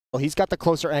Well, he's got the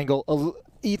closer angle.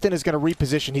 Ethan is going to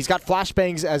reposition. He's got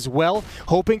flashbangs as well,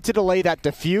 hoping to delay that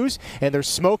defuse, and there's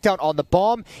smoke down on the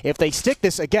bomb. If they stick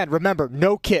this, again, remember,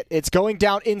 no kit. It's going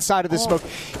down inside of the smoke.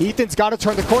 Ethan's got to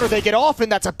turn the corner. They get off,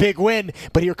 and that's a big win,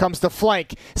 but here comes the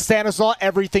flank. Stanislaw,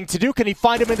 everything to do. Can he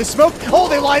find him in the smoke? Oh,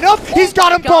 they line up. He's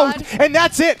got them both, and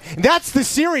that's it. That's the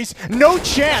series. No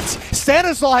chance.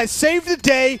 Stanislaw has saved the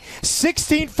day,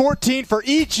 16-14 for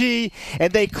EG,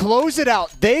 and they close it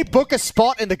out. They book a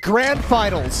spot in the grand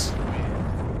finals.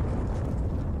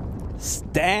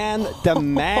 Stan the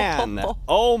man.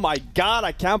 Oh my god,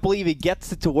 I can't believe he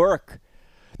gets it to work.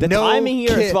 The timing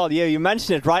here as well. Yeah, you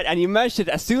mentioned it, right? And you mentioned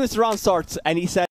it as soon as the round starts, and he said